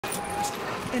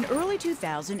In early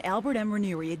 2000, Albert M.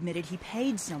 Ranieri admitted he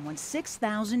paid someone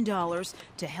 $6,000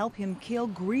 to help him kill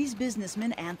Greece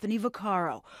businessman Anthony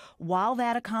Vaccaro. While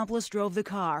that accomplice drove the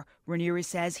car, Ranieri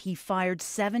says he fired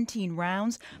 17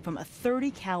 rounds from a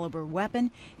 .30 caliber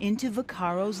weapon into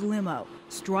Vaccaro's limo,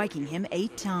 striking him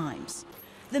 8 times.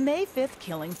 The May 5th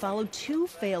killing followed 2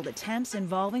 failed attempts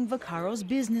involving Vaccaro's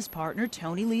business partner,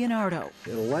 Tony Leonardo.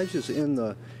 It alleges in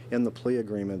the plea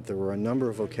agreement there were a number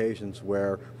of occasions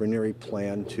where Ranieri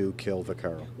planned to kill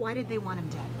Vaccaro. Why did they want him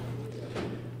dead?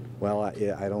 Well,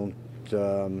 I don't...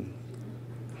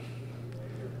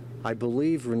 I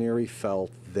believe Ranieri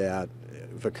felt that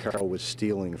Vaccaro was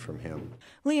stealing from him.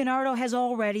 Leonardo has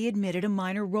already admitted a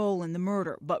minor role in the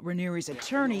murder, but Ranieri's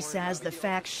attorney says the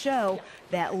facts show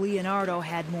that Leonardo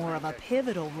had more of a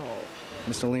pivotal role.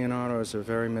 Mr. Leonardo is a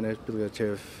very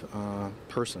manipulative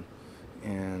person,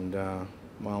 and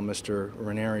while Mr.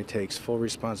 Ranieri takes full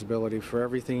responsibility for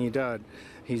everything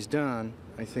he's done,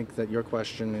 I think that your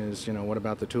question is, what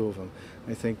about the two of them?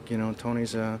 I think,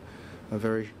 Tony's a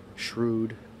very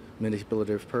shrewd,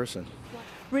 manipulative person.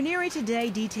 Ranieri today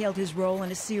detailed his role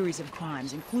in a series of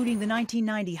crimes, including the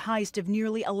 1990 heist of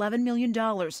nearly $11 million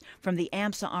from the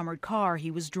AMSA armored car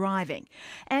he was driving.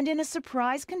 And in a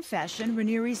surprise confession,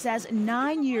 Ranieri says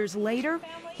 9 years later,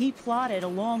 he plotted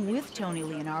along with Tony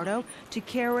Leonardo to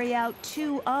carry out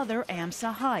 2 other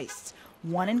AMSA heists,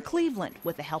 one in Cleveland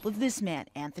with the help of this man,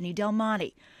 Anthony Del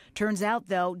Monte. Turns out,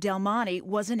 though, Del Monte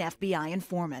was an FBI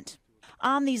informant.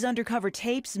 On these undercover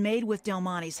tapes made with Del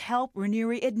Monte's help,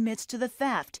 Ranieri admits to the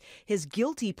theft. His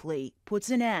guilty plea puts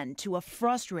an end to a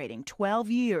frustrating 12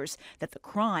 years that the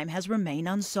crime has remained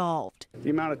unsolved.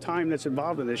 The amount of time that's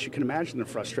involved in this, you can imagine the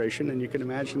frustration, and you can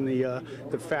imagine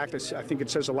the fact that I think it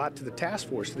says a lot to the task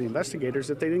force, to the investigators,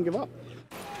 that they didn't give up.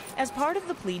 As part of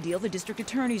the plea deal, the district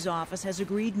attorney's office has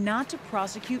agreed not to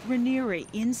prosecute Ranieri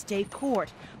in state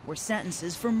court, where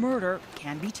sentences for murder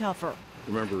can be tougher.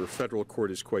 Remember, federal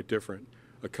court is quite different.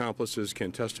 Accomplices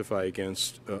can testify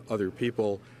against other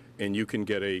people, and you can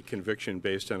get a conviction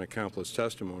based on accomplice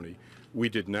testimony. We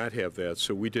did not have that,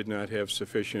 so we did not have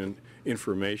sufficient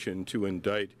information to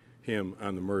indict him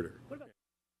on the murder.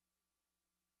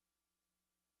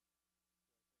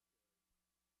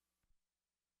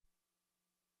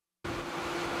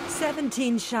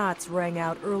 17 shots rang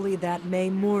out early that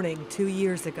May morning 2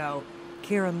 years ago.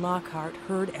 Karen Lockhart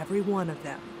heard every one of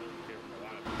them.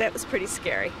 That was pretty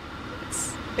scary.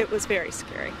 It was very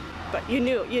scary. But you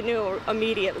knew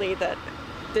immediately that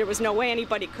there was no way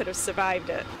anybody could have survived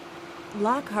it.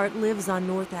 Lockhart lives on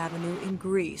North Avenue in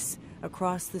Greece,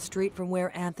 across the street from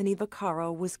where Anthony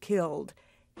Vaccaro was killed.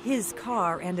 His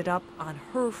car ended up on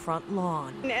her front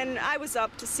lawn. And I was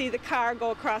up to see the car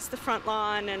go across the front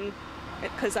lawn, and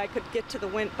because I could get to the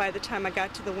window by the time I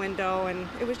got to the window, and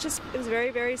it was very,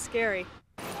 very scary.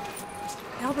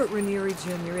 Albert Ranieri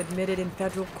Jr. admitted in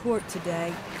federal court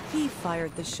today he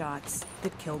fired the shots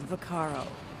that killed Vaccaro.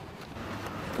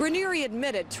 Ranieri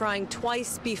admitted trying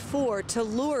twice before to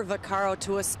lure Vaccaro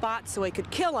to a spot so he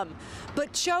could kill him,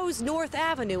 but chose North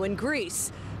Avenue in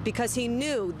Greece because he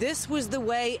knew this was the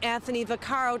way Anthony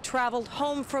Vaccaro traveled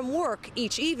home from work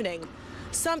each evening.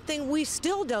 Something we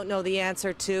still don't know the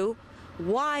answer to: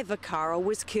 why Vaccaro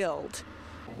was killed.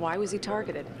 Why was he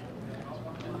targeted?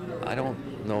 I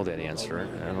don't know that answer.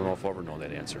 I don't know if I'll ever know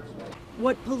that answer.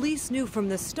 What police knew from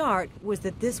the start was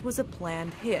that this was a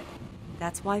planned hit.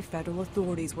 That's why federal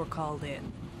authorities were called in.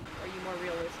 Are you more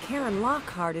realistic? Karen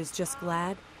Lockhart is just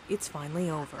glad it's finally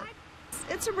over.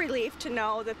 It's a relief to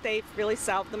know that they've really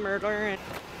solved the murder.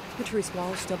 Patrice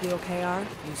Walsh, WOKR,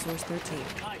 News Source 13.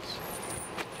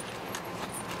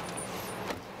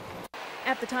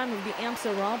 At the time of the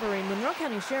AMSA robbery, Monroe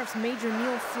County Sheriff's Major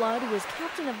Neil Flood was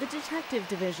captain of the Detective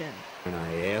Division. When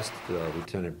I asked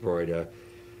Lieutenant Broida,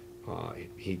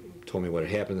 he told me what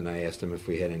had happened, and I asked him if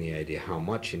we had any idea how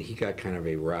much, and he got kind of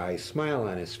a wry smile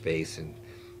on his face and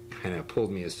kind of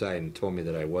pulled me aside and told me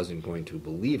that I wasn't going to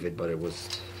believe it, but it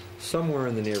was somewhere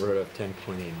in the neighborhood of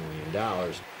 $10.8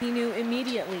 million. He knew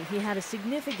immediately he had a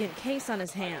significant case on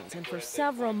his hands, and for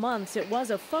several months it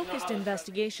was a focused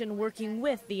investigation working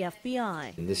with the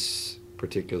FBI. In this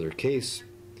particular case,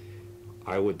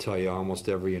 I would tell you almost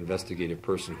every investigative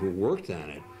person who worked on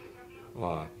it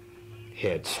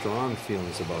had strong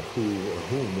feelings about who or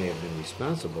whom may have been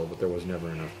responsible, but there was never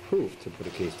enough proof to put a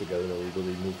case together that would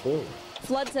really move forward.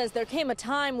 Flood says there came a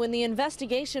time when the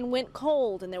investigation went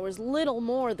cold and there was little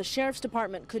more the Sheriff's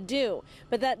Department could do.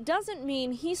 But that doesn't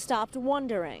mean he stopped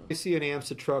wondering. You see an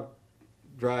AMSA truck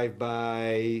drive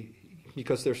by,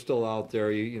 because they're still out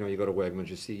there, you go to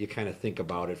Wegmans, you kind of think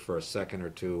about it for a second or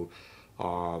two.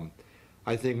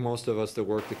 I think most of us that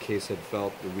worked the case had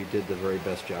felt that we did the very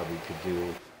best job we could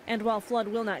do. And while Flood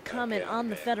will not comment on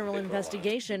the federal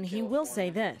investigation, he will say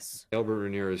this. Albert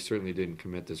Ranieri certainly didn't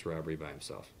commit this robbery by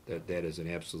himself. That is an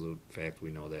absolute fact.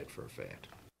 We know that for a fact.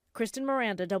 Kristen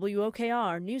Miranda,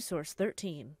 WOKR, News Source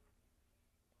 13.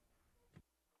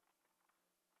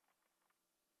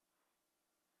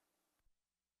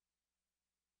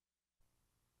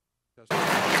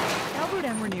 Albert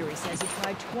M. Ranieri says he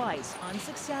tried twice,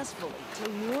 unsuccessfully, to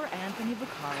lure Anthony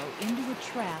Vaccaro into a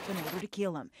trap in order to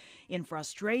kill him. In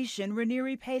frustration,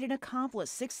 Ranieri paid an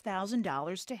accomplice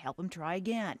 $6,000 to help him try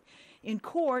again. In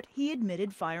court, he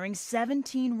admitted firing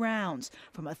 17 rounds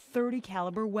from a .30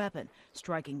 caliber weapon,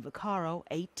 striking Vaccaro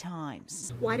 8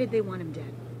 times. Why did they want him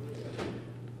dead?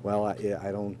 Well,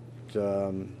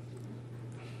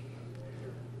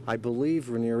 I believe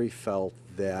Ranieri felt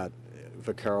that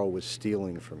Vaccaro was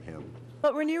stealing from him.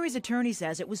 But Ranieri's attorney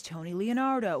says it was Tony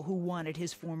Leonardo who wanted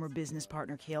his former business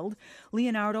partner killed.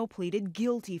 Leonardo pleaded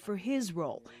guilty for his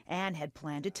role and had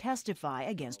planned to testify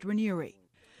against Ranieri.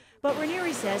 But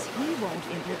Ranieri says he won't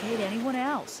implicate anyone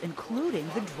else, including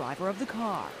the driver of the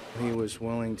car. He was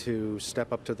willing to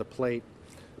step up to the plate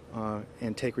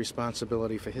and take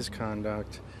responsibility for his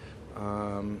conduct.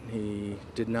 He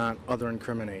did not other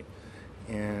incriminate,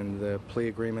 and the plea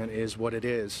agreement is what it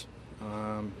is.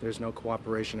 There's no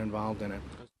cooperation involved in it.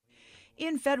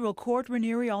 In federal court,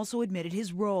 Ranieri also admitted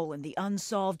his role in the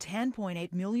unsolved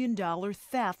 $10.8 million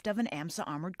theft of an AMSA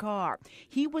armored car.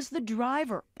 He was the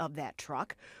driver of that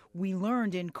truck. We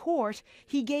learned in court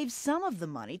he gave some of the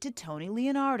money to Tony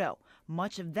Leonardo.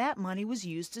 Much of that money was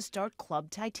used to start Club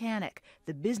Titanic,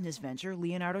 the business venture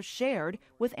Leonardo shared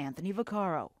with Anthony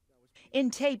Vaccaro. In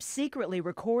tapes secretly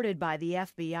recorded by the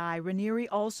FBI, Ranieri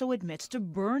also admits to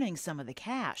burning some of the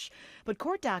cash, but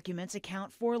court documents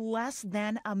account for less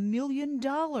than $1 million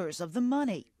of the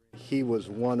money. He was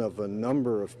one of a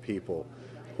number of people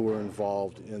who were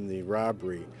involved in the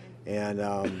robbery, and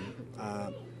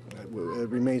it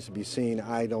remains to be seen.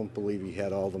 I don't believe he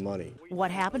had all the money.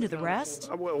 What happened to the rest?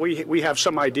 Well, we have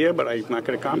some idea, but I'm not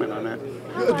going to comment on that.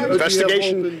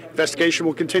 Investigation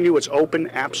will continue. It's open,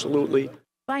 absolutely.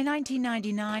 By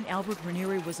 1999, Albert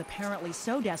Ranieri was apparently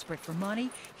so desperate for money,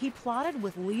 he plotted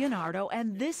with Leonardo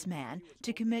and this man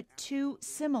to commit 2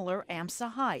 similar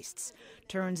AMSA heists.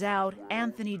 Turns out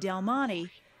Anthony Del Monte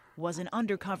was an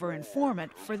undercover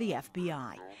informant for the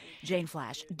FBI. Jane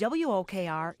Flash,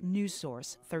 WOKR News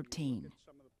Source 13.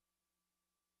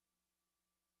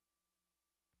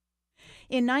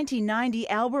 In 1990,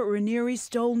 Albert Ranieri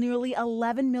stole nearly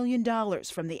 $11 million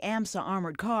from the AMSA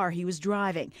armored car he was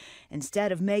driving.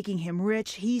 Instead of making him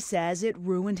rich, he says it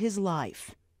ruined his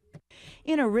life.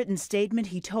 In a written statement,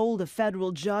 he told a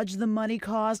federal judge the money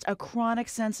caused a chronic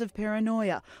sense of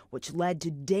paranoia, which led to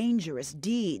dangerous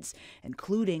deeds,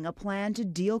 including a plan to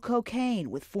deal cocaine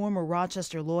with former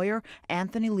Rochester lawyer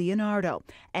Anthony Leonardo,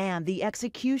 and the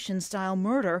execution-style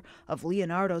murder of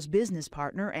Leonardo's business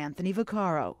partner Anthony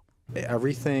Vaccaro.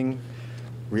 Everything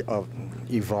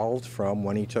evolved from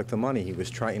when he took the money. He was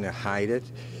trying to hide it.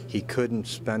 He couldn't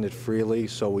spend it freely,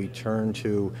 so he turned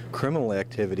to criminal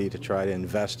activity to try to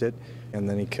invest it, and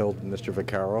then he killed Mr.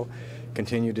 Vaccaro,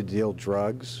 continued to deal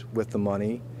drugs with the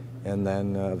money, and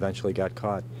then eventually got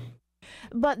caught.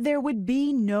 But there would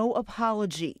be no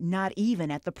apology, not even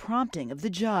at the prompting of the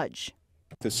judge.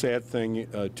 The sad thing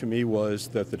to me was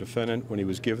that the defendant, when he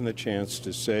was given the chance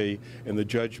to say, and the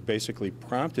judge basically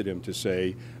prompted him to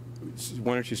say,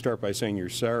 why don't you start by saying you're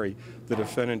sorry, the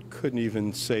defendant couldn't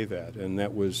even say that, and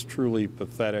that was truly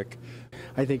pathetic.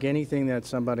 I think anything that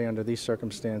somebody under these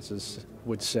circumstances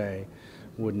would say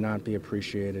would not be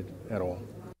appreciated at all.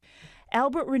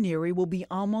 Albert Ranieri will be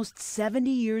almost 70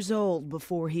 years old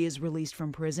before he is released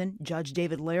from prison. Judge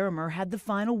David Larimer had the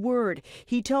final word.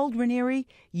 He told Ranieri,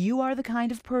 "You are the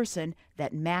kind of person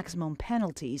that maximum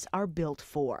penalties are built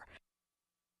for."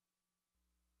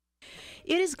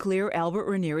 It is clear Albert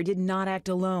Ranieri did not act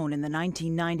alone in the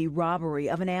 1990 robbery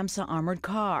of an AMSA armored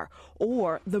car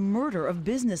or the murder of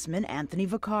businessman Anthony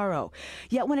Vaccaro.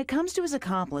 Yet when it comes to his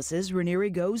accomplices,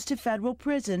 Ranieri goes to federal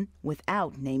prison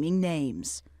without naming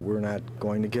names. We're not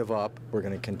going to give up. We're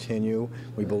going to continue.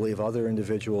 We believe other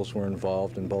individuals were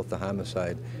involved in both the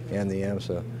homicide and the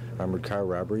AMSA armored car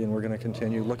robbery, and we're going to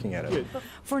continue looking at it.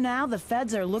 For now, the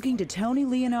feds are looking to Tony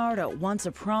Leonardo, once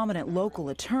a prominent local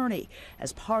attorney.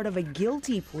 As part of a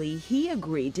guilty plea, he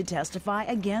agreed to testify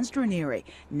against Ranieri.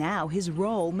 Now his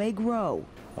role may grow.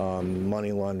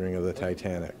 Money laundering of the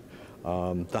Titanic,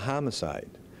 the homicide,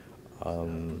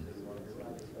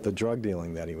 the drug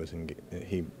dealing that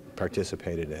he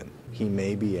participated in. He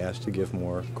may be asked to give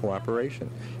more cooperation,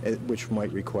 which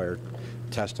might require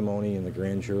testimony in the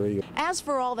grand jury. As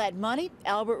for all that money,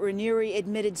 Albert Ranieri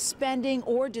admitted spending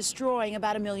or destroying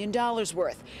about $1 million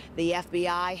worth. The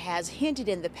FBI has hinted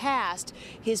in the past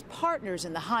his partners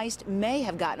in the heist may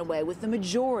have gotten away with the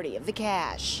majority of the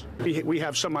cash. We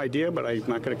have some idea, but I'm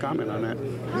not going to comment on that.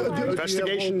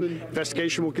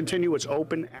 Investigation will continue. It's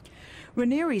open.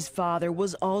 Ranieri's father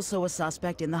was also a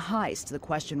suspect in the heist. The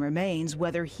question remains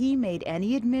whether he made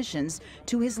any admissions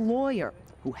to his lawyer,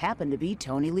 who happened to be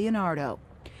Tony Leonardo.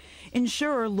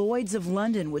 Insurer Lloyd's of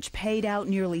London, which paid out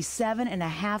nearly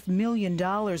 $7.5 million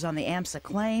on the AMSA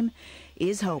claim,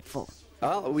 is hopeful.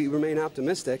 Well, we remain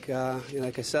optimistic,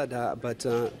 like I said, but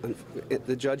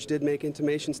the judge did make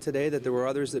intimations today that there were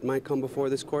others that might come before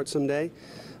this court someday.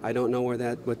 I don't know what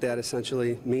that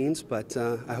essentially means, but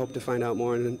I hope to find out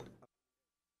more